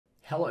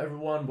Hello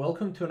everyone,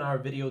 welcome to another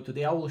video.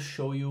 Today I will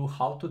show you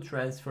how to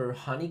transfer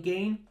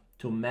Honeygain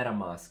to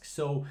Metamask.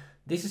 So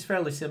this is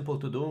fairly simple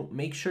to do.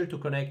 Make sure to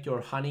connect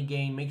your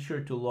Honeygain, make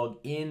sure to log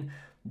in.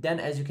 Then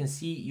as you can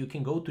see, you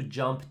can go to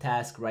jump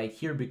task right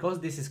here. Because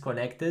this is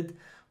connected,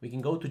 we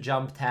can go to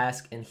jump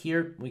task, and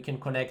here we can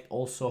connect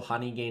also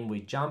Honeygain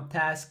with jump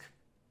task.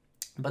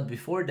 But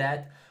before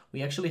that,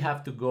 we actually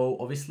have to go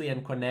obviously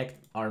and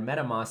connect our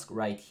Metamask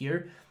right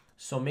here.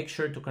 So make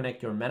sure to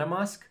connect your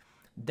Metamask.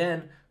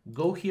 Then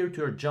go here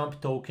to your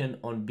jump token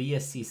on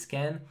BSC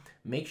scan.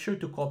 Make sure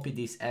to copy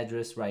this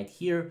address right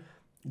here.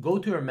 Go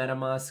to your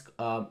Metamask,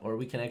 or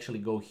we can actually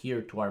go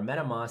here to our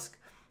Metamask,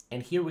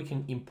 and here we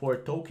can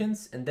import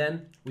tokens, and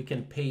then we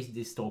can paste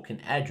this token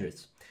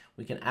address.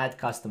 We can add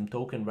custom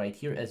token right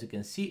here. As you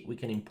can see, we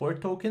can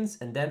import tokens,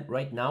 and then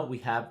right now we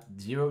have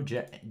 0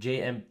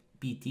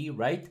 JMPT,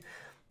 right?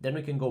 Then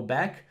we can go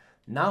back.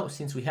 Now,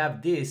 since we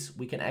have this,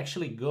 we can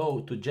actually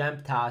go to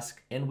jump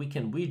task and we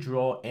can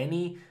withdraw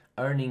any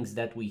earnings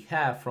that we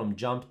have from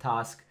jump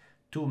task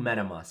to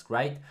Metamask,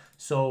 right?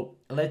 So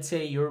let's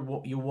say you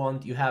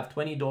have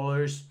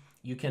 $20,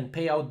 you can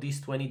pay out these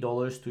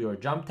 $20 to your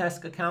jump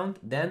task account.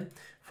 Then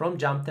from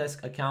jump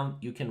task account,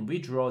 you can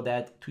withdraw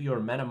that to your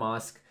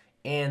Metamask,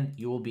 and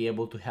you will be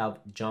able to have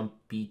jump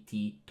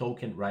PT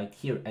token right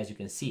here, as you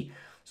can see.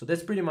 So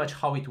that's pretty much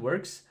how it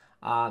works.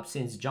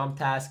 Since jump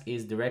task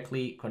is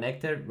directly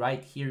connected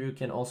right here, you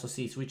can also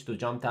see switch to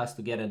jump task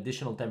to get an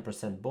additional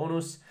 10%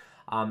 bonus.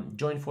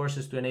 Join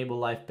forces to enable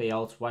live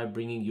payouts while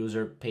bringing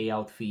user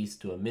payout fees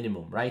to a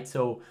minimum, right?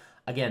 So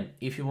again,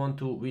 if you want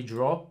to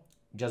withdraw,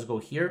 just go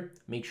here,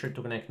 make sure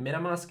to connect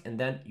Metamask, and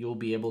then you'll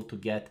be able to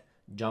get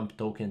jump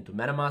token to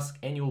Metamask,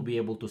 and you'll be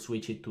able to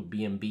switch it to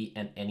BNB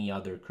and any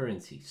other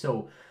currency.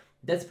 So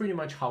that's pretty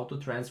much how to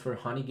transfer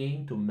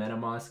Honeygain to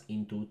Metamask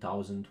in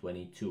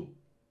 2022.